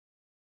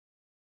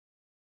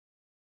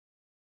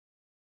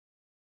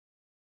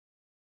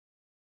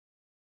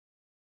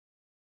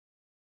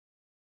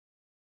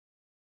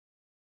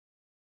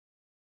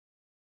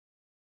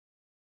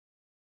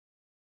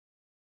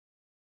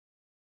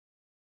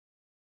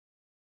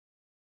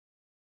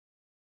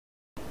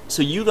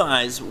So you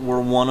guys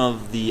were one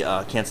of the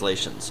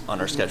cancellations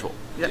on our schedule.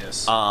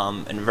 Yes.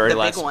 And very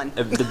big one. One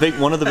of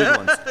the big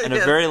ones, and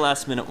Yes. a very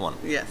last minute one.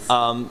 Yes.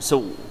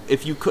 So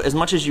if you could, as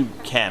much as you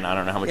can, I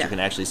don't know how much you can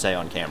actually say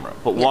on camera,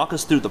 but walk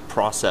us through the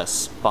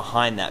process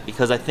behind that,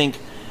 because I think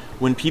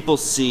when people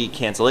see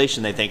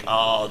cancellation, they think,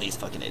 oh, these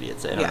fucking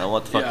idiots, they don't know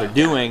what the fuck they're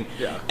doing,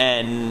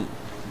 and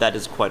that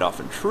is quite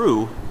often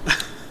true.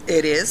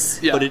 It is.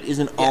 Yeah. But it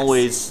isn't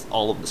always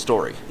all of the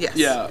story. Yes.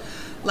 Yeah.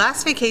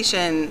 Last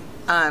vacation,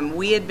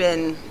 we'd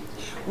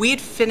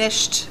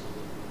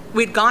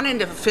gone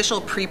into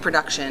official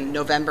pre-production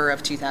November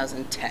of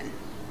 2010,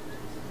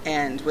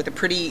 and with a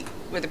pretty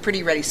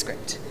ready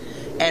script.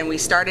 And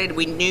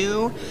we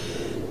knew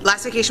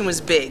Last Vacation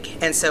was big,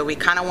 and so we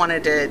kind of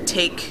wanted to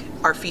take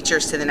our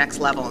features to the next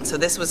level. And so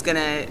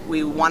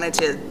we wanted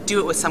to do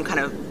it with some kind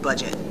of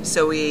budget.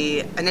 So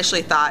we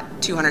initially thought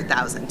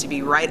 $200,000 to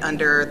be right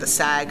under the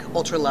SAG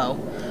ultra low,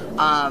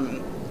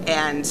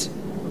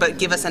 but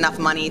give us enough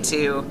money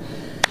to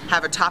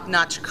have a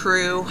top-notch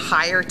crew,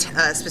 hire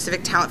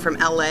specific talent from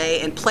LA,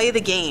 and play the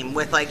game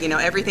with, like,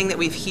 everything that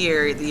we've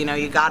heard.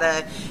 You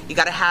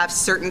gotta have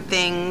certain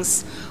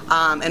things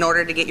in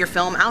order to get your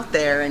film out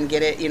there and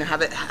get it,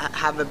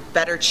 have a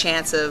better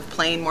chance of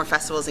playing more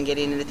festivals and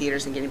getting into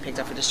theaters and getting picked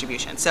up for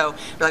distribution. So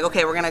we're like,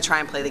 okay, we're gonna try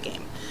and play the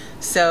game.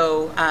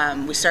 So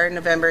we started in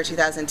November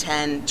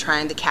 2010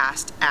 trying to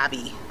cast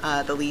Abby,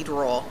 the lead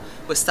role,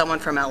 with someone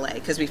from LA,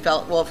 because we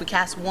felt, well, if we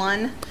cast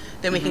one,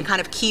 then we can kind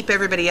of keep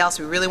everybody else.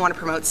 We really want to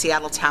promote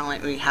Seattle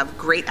talent. We have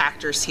great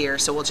actors here,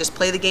 so we'll just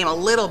play the game a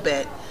little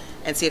bit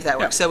and see if that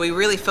works. So we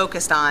really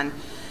focused on,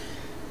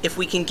 if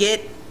we can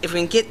get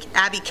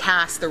Abby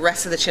cast, the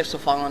rest of the chips will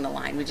fall on the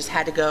line. We just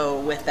had to go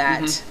with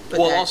that.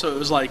 Also it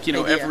was like,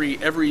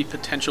 every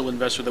potential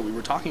investor that we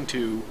were talking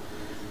to,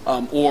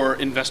 or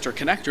investor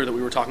connector that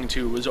we were talking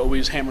to, was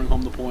always hammering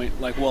home the point,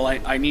 like, well,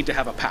 I need to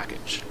have a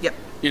package. Yep.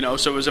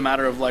 So it was a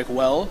matter of like,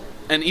 well,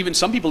 and even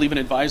some people even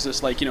advise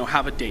this, like,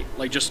 have a date,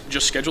 like just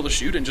schedule the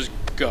shoot and just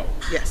go.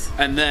 Yes.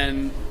 And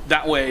then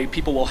that way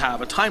people will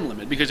have a time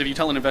limit, because if you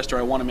tell an investor,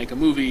 I want to make a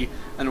movie,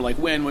 and they're like,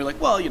 when? We're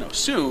like, well,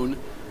 soon,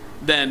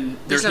 then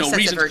there's no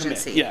reason to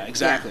commit. Yeah,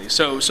 exactly. Yeah.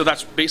 So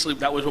that's basically,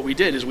 that was what we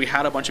did, is we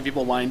had a bunch of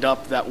people lined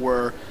up that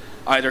were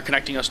either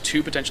connecting us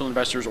to potential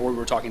investors, or we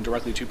were talking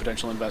directly to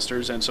potential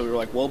investors. And so we were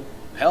like, well,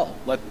 hell,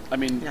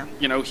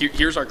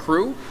 here's our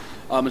crew.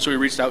 And so we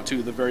reached out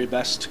to the very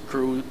best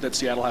crew that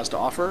Seattle has to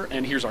offer,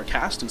 and here's our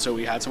cast. And so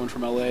we had someone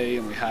from LA,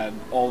 and we had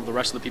all of the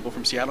rest of the people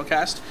from Seattle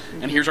cast,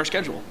 and here's our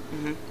schedule.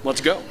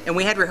 Let's go. And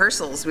we had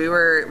rehearsals. We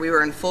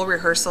were in full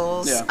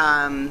rehearsals.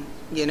 Yeah.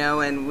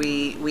 And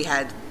we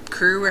had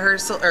crew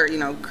rehearsal, or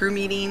crew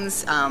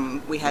meetings.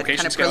 We had location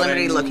kind of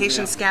preliminary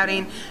location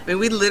scouting. I mean,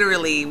 we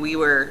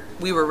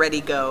were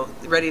ready to go.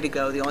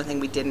 The only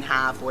thing we didn't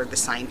have were the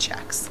signed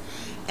checks,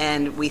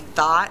 and we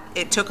thought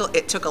it took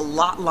a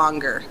lot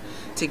longer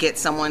to get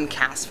someone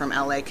cast from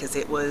LA, because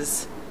it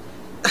was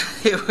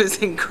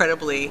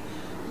incredibly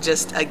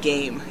just a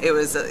game.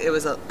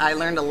 I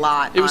learned a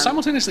lot. It was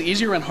simultaneously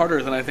easier and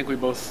harder than I think we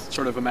both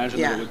sort of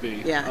imagined that it would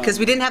be. Yeah, because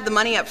we didn't have the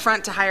money up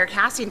front to hire a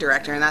casting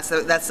director, and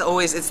that's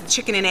always, it's the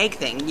chicken and egg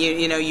thing.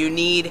 You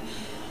need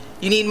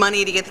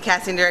money to get the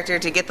casting director,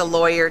 to get the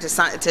lawyer,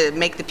 to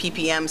make the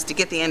PPMs, to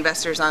get the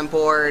investors on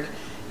board.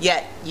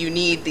 Yet you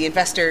need the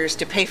investors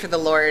to pay for the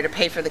lawyer, to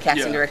pay for the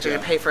casting director, to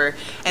pay for,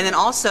 and then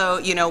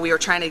also, we were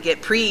trying to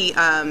get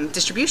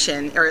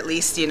distribution, or at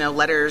least,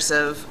 letters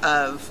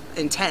of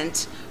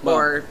intent,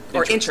 or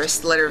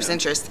interest, letter of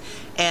interest,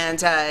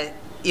 and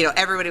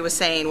everybody was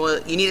saying, well,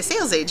 you need a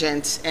sales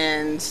agent,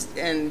 and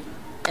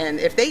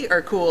if they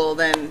are cool,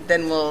 then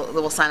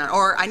we'll sign on,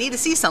 or I need to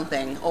see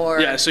something,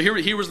 or So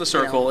here was the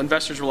circle.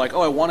 Investors were like,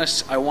 oh, I want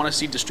to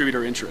see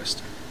distributor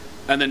interest.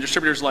 And then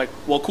distributors were like,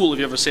 well, cool, if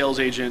you have a sales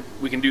agent,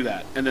 we can do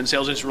that. And then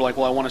sales agents were like,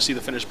 well, I want to see the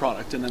finished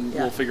product, and then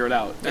we'll figure it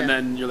out. And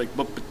then you're like,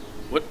 but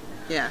what?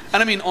 Yeah.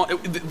 And I mean,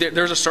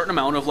 there's a certain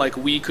amount of, like,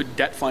 we could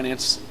debt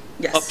finance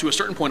up to a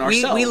look point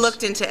ourselves. We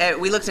looked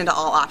into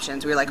all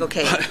options. We were like,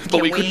 okay,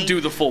 but we couldn't do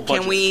the full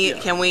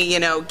budget. Can we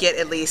get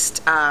at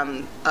least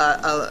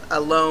a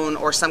loan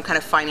or some kind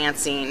of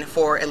financing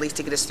for at least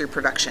to get us through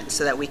production,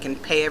 so that we can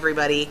pay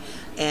everybody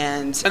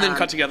and then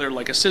cut together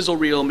like a sizzle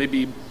reel,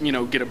 maybe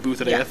get a booth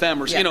at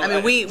AFM or something. I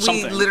mean, we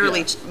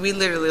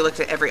literally looked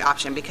at every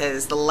option,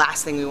 because the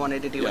last thing we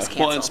wanted to do was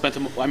cancel.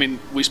 Well,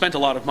 we spent a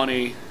lot of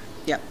money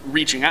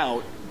reaching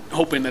out,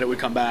 hoping that it would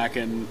come back,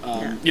 and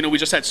we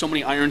just had so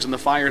many irons in the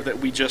fire that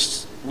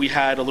we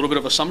had a little bit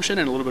of assumption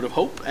and a little bit of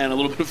hope and a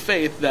little bit of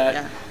faith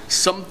that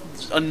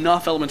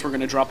enough elements were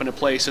going to drop into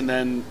place, and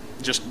then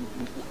just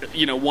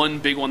one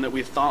big one that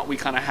we thought we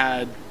kind of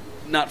had,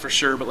 not for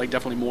sure, but like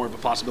definitely more of a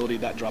possibility,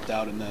 that dropped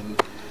out, and then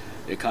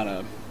it kind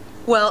of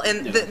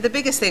the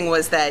biggest thing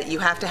was that you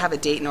have to have a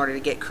date in order to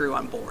get crew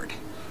on board.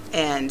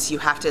 And you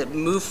have to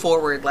move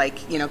forward,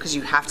 because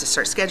you have to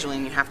start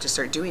scheduling, you have to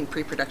start doing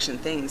pre-production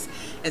things.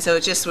 And so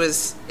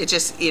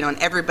and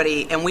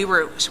everybody, and we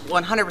were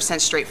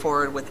 100%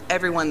 straightforward with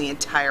everyone the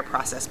entire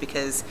process,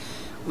 because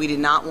we did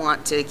not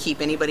want to keep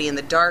anybody in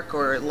the dark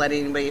or let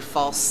anybody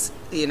false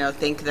you know,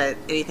 think that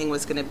anything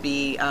was going to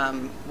be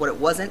what it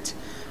wasn't,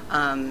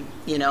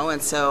 you know,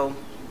 and so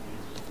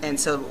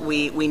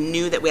we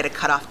knew that we had a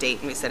cutoff date,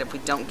 and we said if we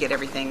don't get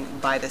everything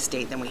by this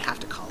date, then we have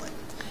to call it.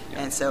 Yeah.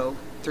 And so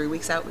 3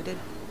 weeks out we did.